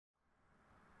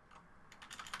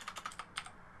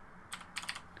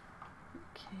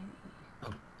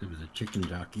chicken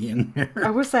jockey in there.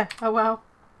 Oh, was there? Oh, wow.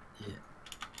 Yeah.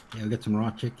 Yeah, we got some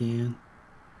raw chicken.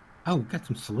 Oh, we got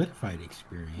some solidified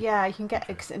experience. Yeah, you can get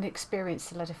an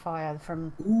experience solidifier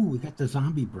from... Ooh, we got the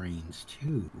zombie brains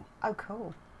too. Oh,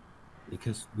 cool.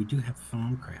 Because we do have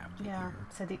Farmcraft here.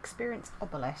 So the experience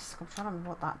obelisk, I'm trying to remember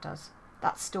what that does.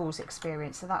 That stores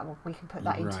experience, so that we can put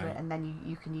that into it, and then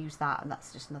you can use that, and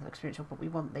that's just another experience. But we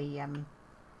want the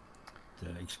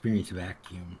experience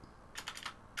vacuum,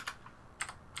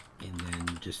 and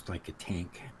then just like a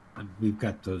tank. We've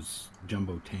got those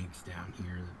jumbo tanks down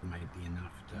here that might be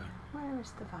enough to... Where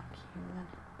is the vacuum then?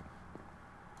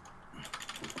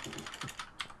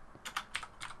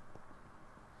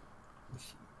 Let's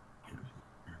see.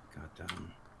 I've got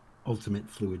ultimate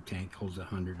fluid tank, holds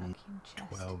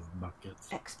 112 buckets.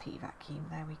 XP vacuum,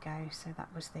 there we go. So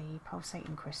that was the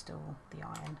pulsating crystal, the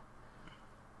iron.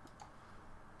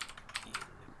 And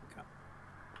we've got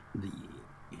the...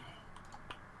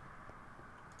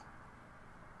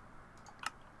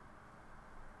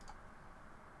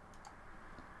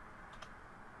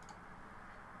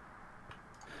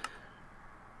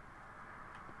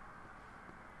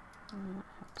 That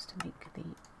helps to make the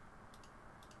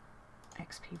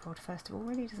XP rod first of all,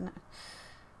 really, doesn't it?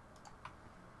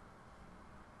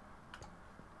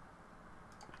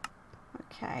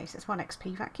 Okay, so it's 1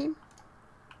 XP vacuum.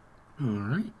 All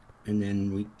right, and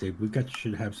then we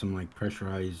should have some like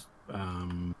pressurized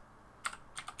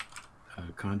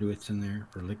conduits in there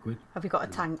for liquid. Have you got a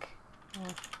tank?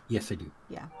 Yes, I do.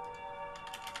 Yeah.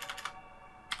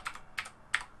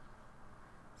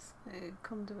 So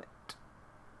conduit.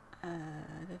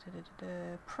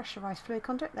 Pressurized fluid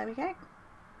conduit, there we go.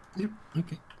 Yep,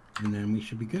 okay. And then we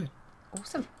should be good.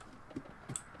 Awesome.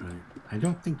 I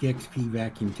don't think the XP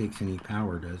vacuum takes any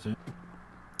power, does it?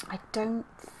 I don't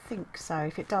think so.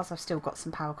 If it does, I've still got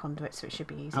some power conduits, so it should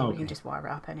be easy. Oh, okay. We can just wire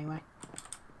it up anyway.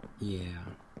 Yeah.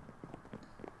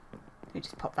 We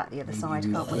just pop that the other side,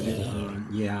 can't we?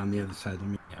 Yeah, on the other side. We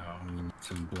need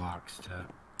some blocks to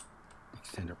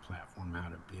extend our platform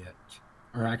out a bit.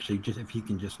 Or actually, just if you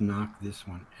can just knock this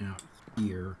one out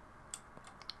here.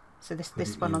 So this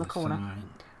one on the corner. Side.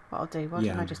 What I'll do, why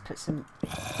don't I just put some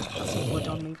wood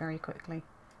on me very quickly.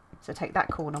 So take that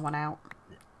corner one out.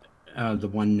 The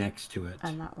one next to it.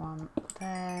 And that one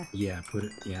there. Yeah, put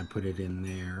it in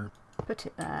there. Put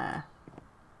it there.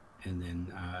 And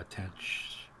then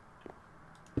attach.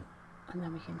 And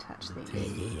then we can attach the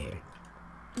tank.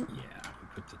 Yeah, we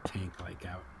put the tank like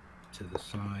out to the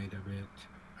side of it.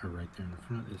 Or right there in the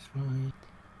front is fine.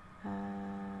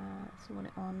 So we want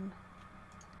it on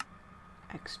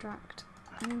extract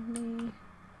only. And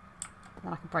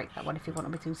then I can break that one if you want.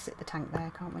 We can sit the tank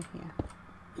there, can't we? Yeah.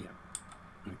 Yeah.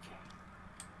 Okay.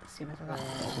 Let's see whether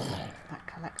that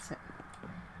collects it.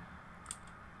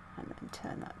 And then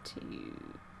turn that to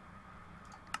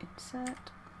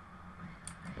insert.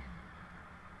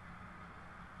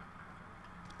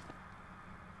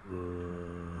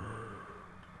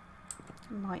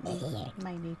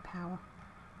 May need power.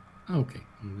 Okay.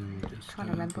 And then we'll just Trying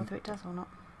to remember whether it does or not.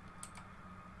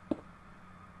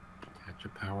 Attach a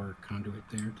power conduit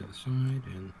there to the side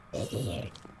and.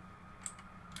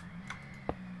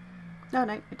 No,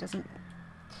 it doesn't.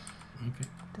 Okay.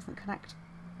 Doesn't connect.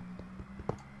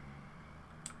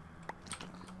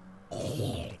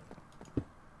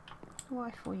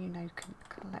 Why for can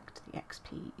collect the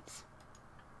XPs.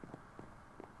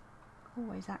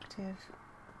 Always active.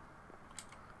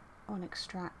 On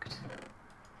extract.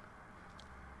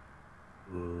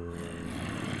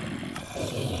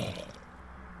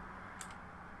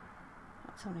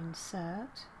 That's on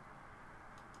insert.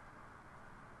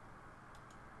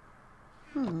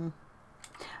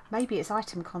 Maybe it's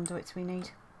item conduits we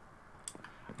need.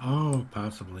 Oh,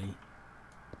 possibly.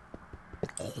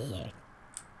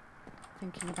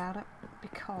 Thinking about it,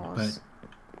 because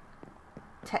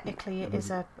technically it is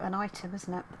an item,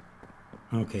 isn't it?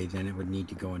 Okay, then it would need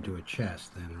to go into a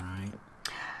chest then, right?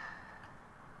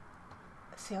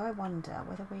 See, I wonder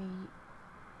whether we...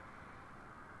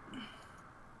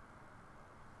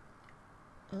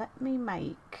 Let me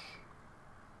make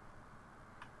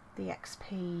the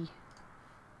XP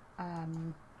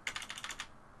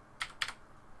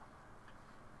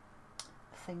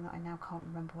thing that I now can't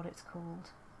remember what it's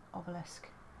called. Obelisk.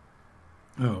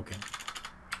 Oh, okay.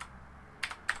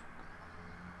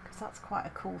 Because that's quite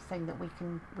a cool thing that we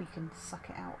can suck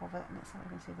it out of it. And let's have a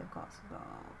look and see if they've got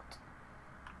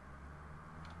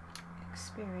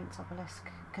experience obelisk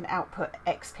can output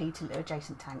XP to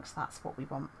adjacent tanks. That's what we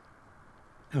want.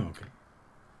 Oh, okay.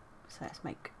 So let's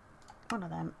make one of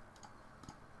them.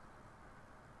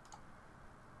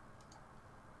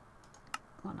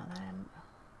 One of them.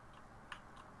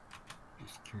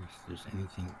 just curious if there's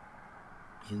anything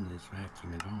in this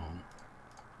vacuum at all.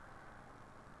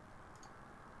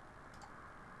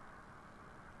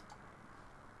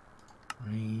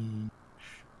 Range.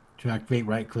 To activate,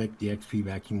 right-click the XP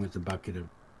vacuum with a bucket of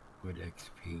wood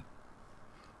XP.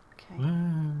 Okay.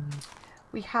 What?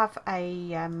 We have a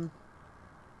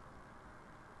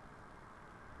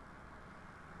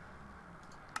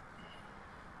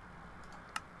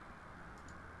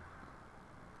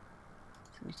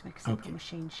so we need to make a simple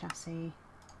machine chassis.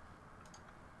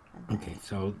 Okay,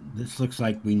 so this looks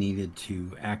like we needed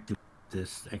to activate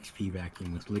this XP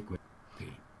vacuum with liquid XP.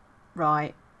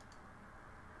 Right.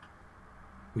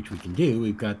 Which we can do.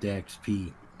 We've got the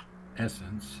XP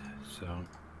essence, so.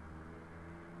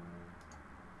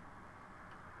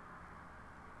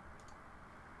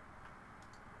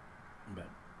 But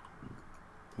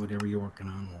whatever you're working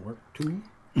on will work too.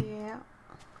 Yeah.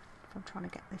 If I'm trying to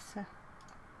get this.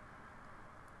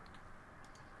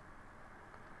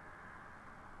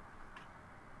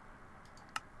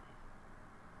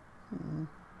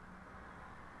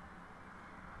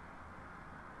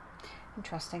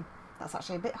 Interesting. That's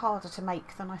actually a bit harder to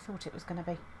make than I thought it was going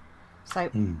to be. So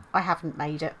I haven't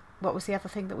made it. What was the other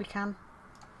thing that we can?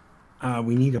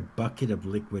 We need a bucket of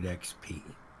liquid XP.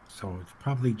 So it's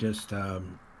probably just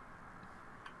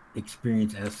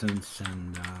experience essence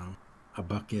and a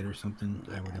bucket or something,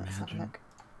 yeah, I would imagine. Have a look.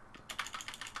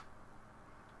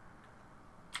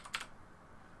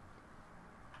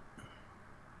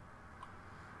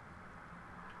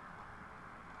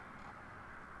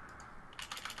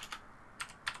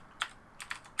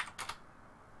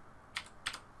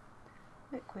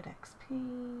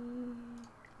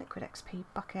 Liquid XP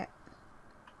bucket.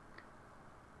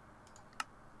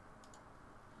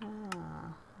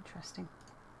 Ah, interesting.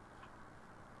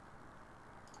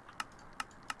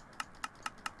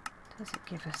 Does it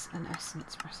give us an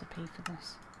essence recipe for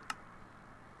this?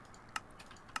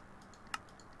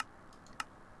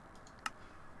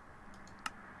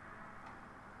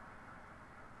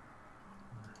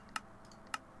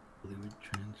 Fluid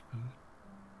transpose.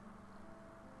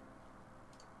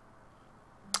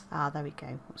 Ah, there we go.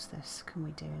 What's this? Can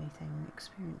we do anything?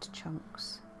 Experience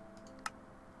chunks.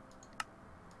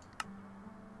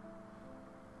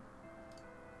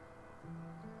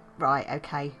 Right,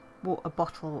 okay. Water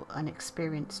bottle and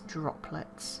experience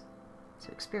droplets. So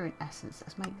experience essence.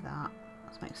 Let's make that.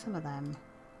 Let's make some of them.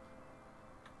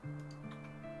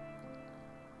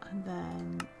 And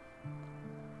then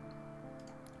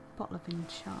bottle of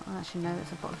enchant. Actually, no,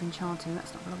 it's a bottle of enchanting.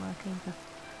 That's not going to work either.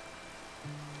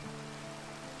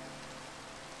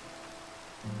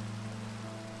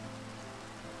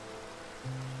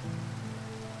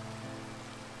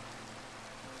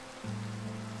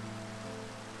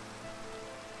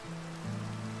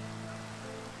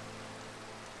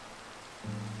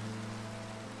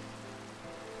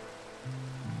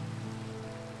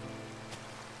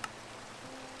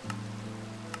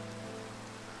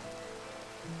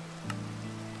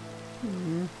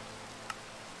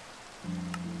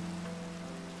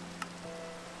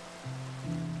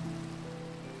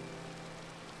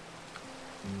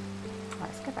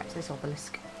 Let's go back to this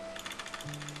obelisk.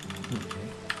 Okay.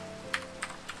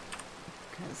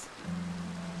 Because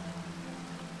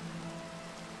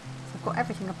I've got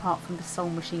everything apart from the Soul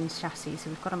Machine's chassis, so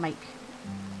we've got to make...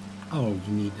 Oh,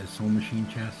 you need the Soul Machine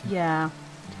chassis? Yeah.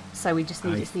 So we just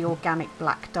need it's the organic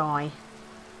black dye.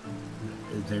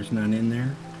 There's none in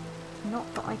there?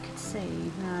 Not that I could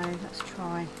see. No, let's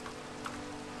try.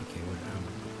 Okay, what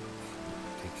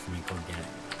take some organic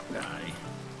dye.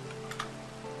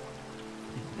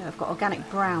 Yeah, I've got organic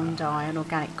brown dye and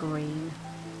organic green.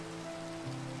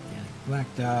 Organic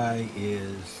black dye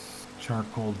is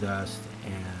charcoal dust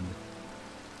and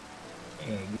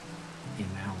egg in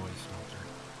alloy smelter,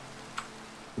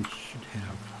 which should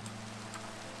have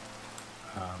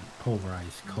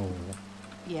pulverized coal.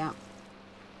 Yeah.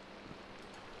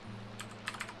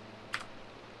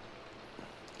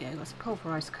 Yeah, that's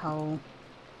pulverized coal.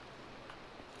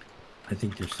 I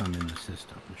think there's some in the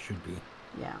system. There should be.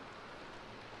 Yeah.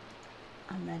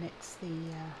 And then it's the...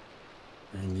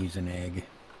 And use an egg.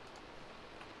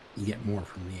 You get more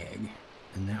from the egg.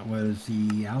 And that was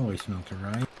the alloy smelter,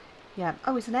 right? Yeah.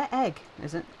 Oh, it's an egg,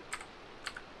 is it?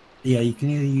 Yeah, you can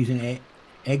either use an egg.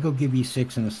 Egg will give you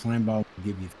 6 and a slime ball will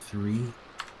give you 3.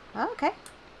 Oh, okay.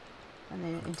 And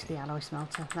then into the alloy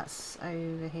smelter. That's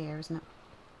over here, isn't it?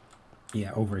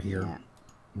 Yeah, over here, yeah.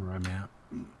 Where I'm at.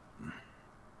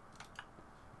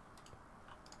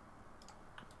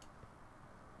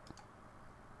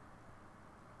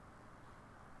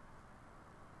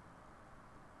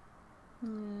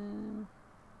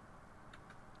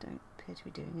 Don't appear to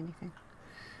be doing anything.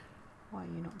 Why are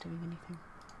you not doing anything?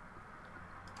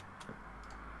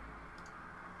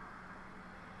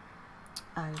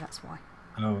 Oh, that's why.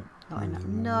 Oh,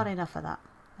 Not enough of that.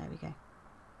 There we go.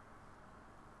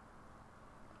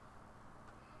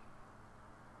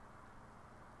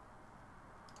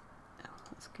 Oh,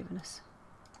 it's given us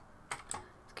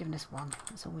one.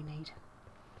 That's all we need.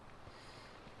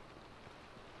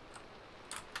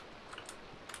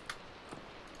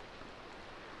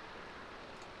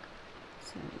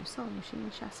 So, solar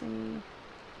machine chassis.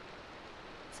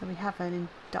 So we have an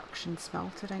induction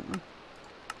smelter, don't we?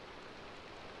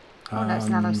 Oh no, it's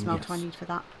an alloy smelter. Yes. I need for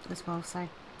that as well, so.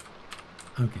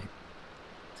 Okay.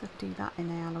 So do that in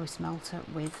the alloy smelter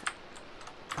with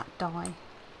that dye.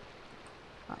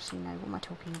 Actually, no, what am I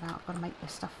talking about? I've got to make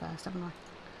this stuff first, haven't I?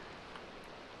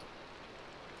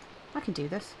 I can do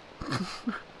this.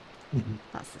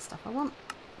 That's the stuff I want.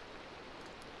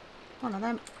 One of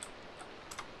them.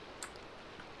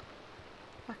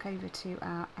 Back over to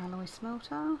our alloy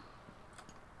smelter.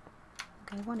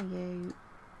 Okay, one of you,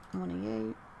 one of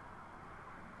you.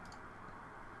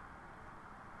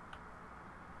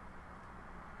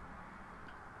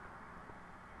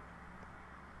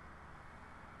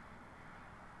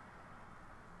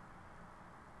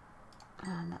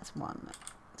 And that's one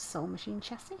soul machine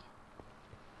chassis.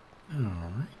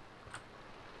 Alright.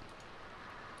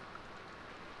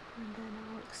 And then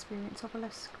our experience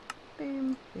obelisk.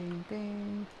 Boom, boom,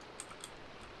 boom.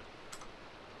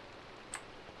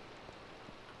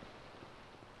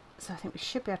 So I think we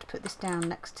should be able to put this down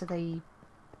next to the...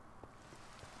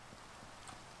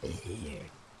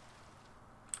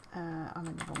 I'm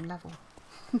in the wrong level.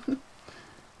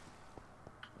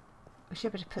 We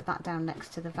should be able to put that down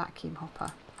next to the vacuum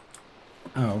hopper.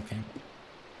 Oh, okay.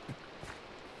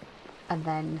 And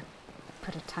then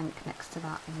put a tank next to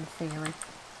that in theory.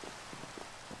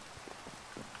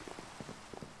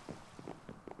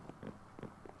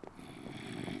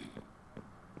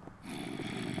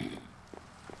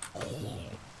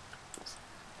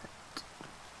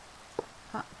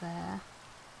 That there.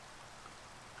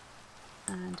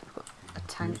 And we've got a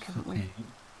tank, haven't we?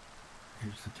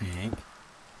 Here's the tank.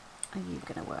 Are you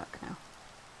going to work now?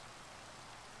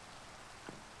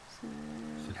 So,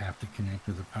 does it have to connect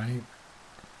with the pipe?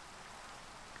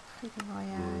 Figure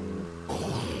IO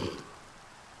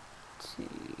to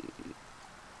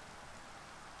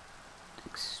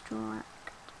extract.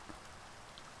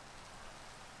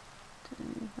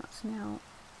 That's now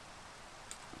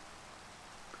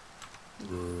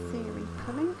theory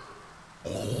pulling.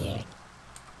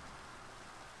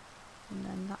 And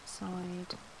then that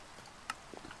side.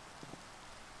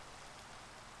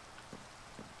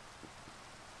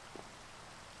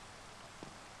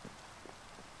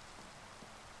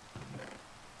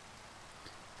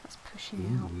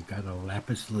 Ooh, we got a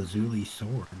lapis lazuli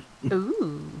sword.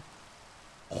 Ooh.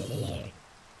 Well,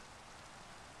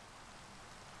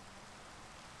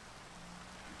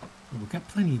 we've got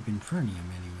plenty of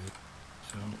infernium anyway,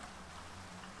 so.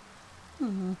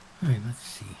 Alright, let's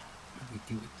see what we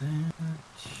do with that.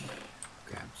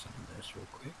 Grab some of this real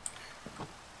quick.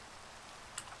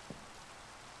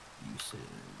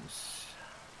 Uses.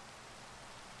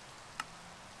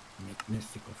 Make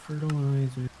mystical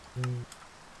fertilizer.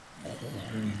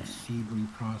 Seed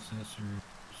reprocessors,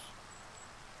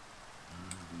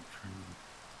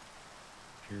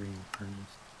 Pyrium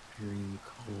furnace, Pyrium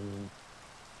coal,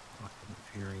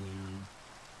 Pyrium,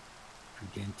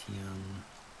 Prudentium,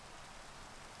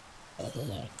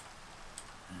 Pyrium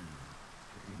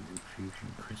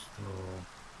infusion crystal,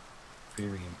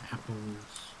 Pyrium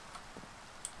apples.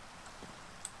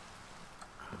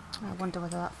 I wonder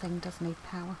whether that thing does need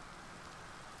power.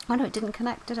 Oh no, it didn't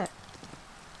connect, did it?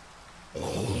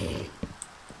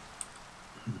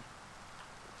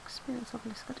 Experience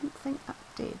obelisk. I didn't think that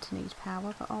did need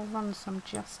power, but I'll run some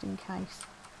just in case.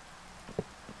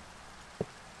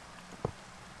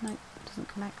 No, it doesn't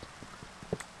connect.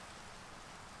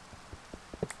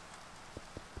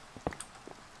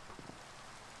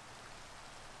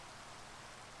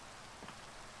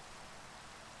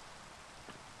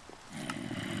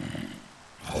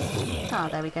 Ah,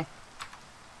 there we go.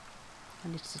 I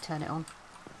needed to turn it on.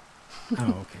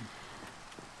 Oh, okay.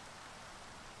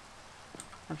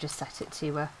 I've just set it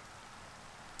to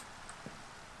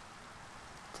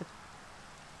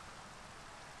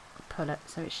pull it,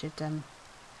 so it should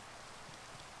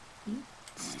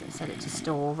set it to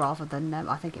store rather than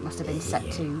I think it must have been set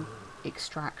to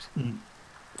extract.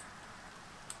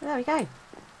 There we go.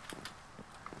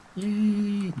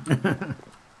 Yay! I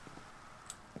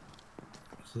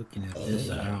was looking at this.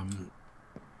 I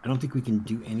don't think we can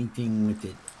do anything with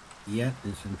it yet.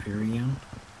 This Imperium.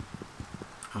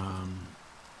 we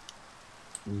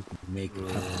can make a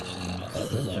couple of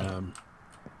things.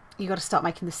 You got to start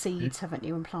making the seeds, haven't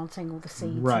you, and planting all the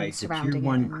seeds right, and the surrounding tier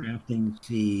 1 it. crafting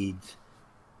seeds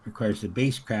requires the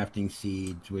base crafting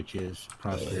seeds, which is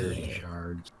prosperity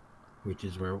shards, which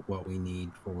is what we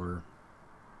need for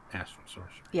astral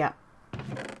sorcery. Yeah.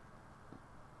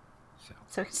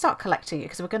 So we can start collecting it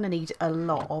because we're going to need a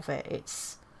lot of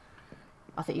it.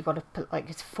 I think you've got to put like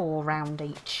it's 4 round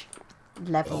each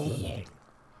level.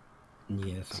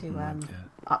 Yeah, to like that.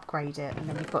 upgrade it, and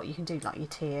then you can do like your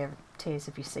tiers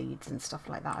of your seeds and stuff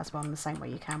like that as well, in the same way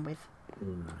you can with.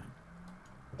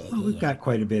 Well, we've got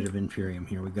quite a bit of Imperium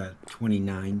here. We've got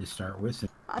 29 to start with.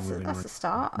 That's a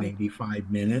start. Maybe 5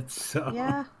 minutes. So.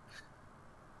 Yeah.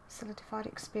 Solidified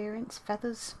experience,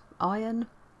 feathers, iron,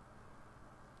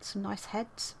 some nice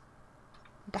heads.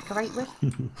 Decorate with.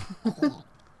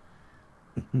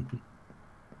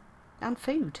 And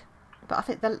food. But I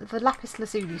think the lapis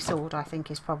lazuli sword, I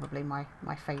think, is probably my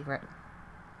favourite.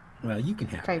 Well, you can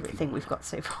have favourite thing we've got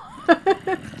so far.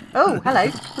 Oh, hello.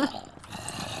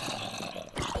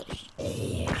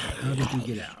 How did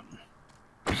you get out?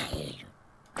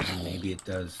 Maybe it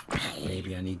does.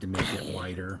 Maybe I need to make it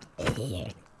wider.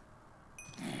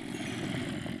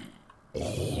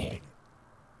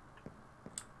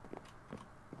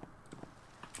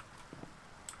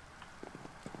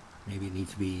 Maybe it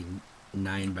needs to be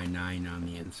 9 by 9 on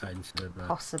the inside instead of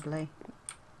possibly.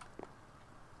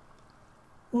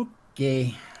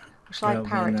 Okay. Shall I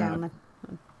power it down then?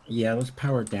 Yeah, let's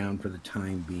power it down for the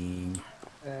time being.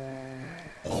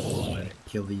 Let it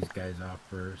kill these guys off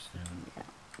first. And yeah.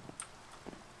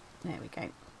 There we go.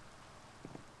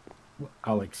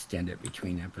 I'll extend it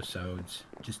between episodes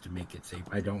just to make it safe.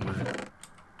 I don't want it.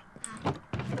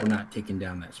 We're not taking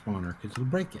down that spawner because it'll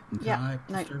break it until I have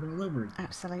to start all over again.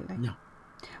 Absolutely. No.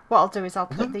 What I'll do is I'll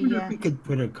put the. We could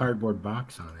put a cardboard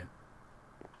box on it.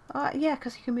 Yeah,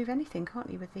 because you can move anything,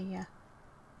 can't you, with the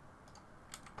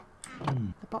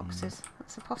boxes?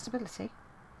 That's a possibility.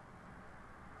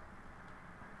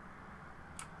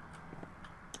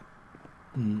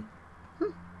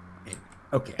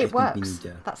 Okay. It works.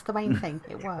 That's the main thing.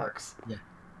 It works. Yeah.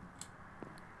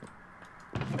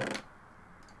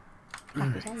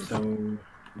 Alright, so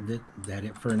that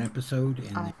it for an episode?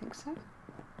 And I think so.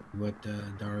 What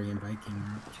Dari and Viking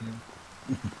are up to?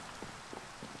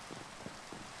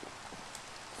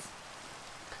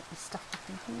 Put this stuff back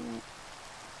in here.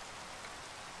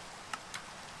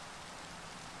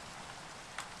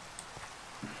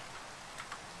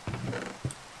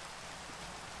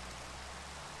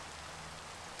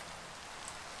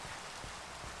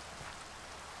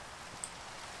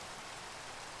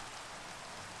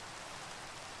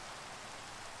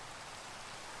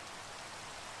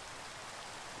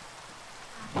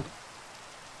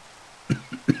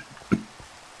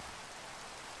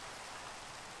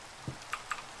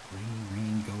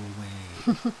 Rain, go away.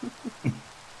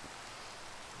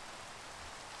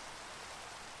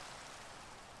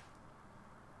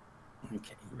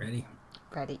 Okay, you ready?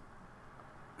 Ready.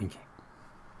 Okay.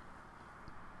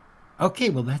 Okay,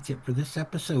 well that's it for this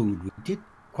episode. We did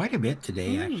quite a bit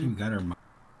today. Actually, we got our...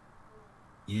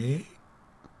 Yeah.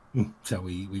 So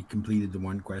we completed the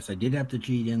one quest. I did have to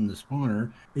cheat in the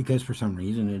spawner because for some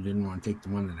reason I didn't want to take the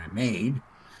one that I made.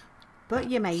 But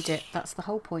you made it. That's the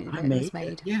whole point of it. It was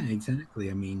made. Yeah, exactly.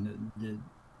 I mean,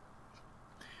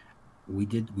 we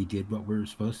did what we were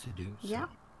supposed to do. So. Yeah.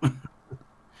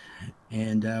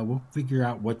 And we'll figure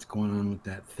out what's going on with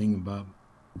that thing above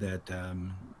that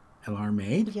LR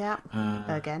made. Yeah.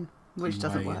 Again, which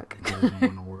doesn't work. It doesn't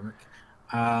want to work.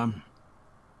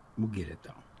 We'll get it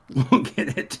though. We'll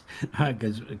get it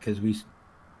because we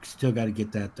still got to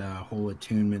get that whole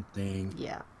attunement thing.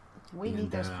 Yeah. We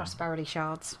need those prosperity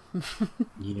shards.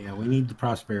 Yeah, we need the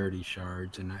prosperity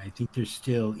shards, and I think there's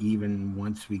still, even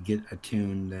once we get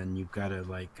attuned, then you've got to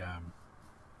like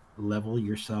level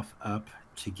yourself up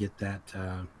to get that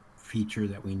feature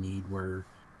that we need, where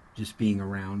just being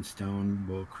around stone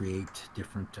will create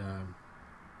different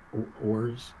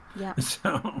ores. Yeah.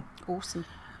 So awesome.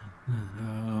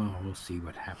 Oh, we'll see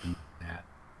what happens with that.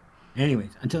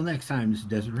 Anyways, until next time, this is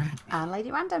Desert Rat. And Lady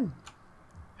Random.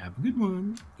 Have a good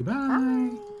one. Goodbye.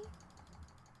 Bye.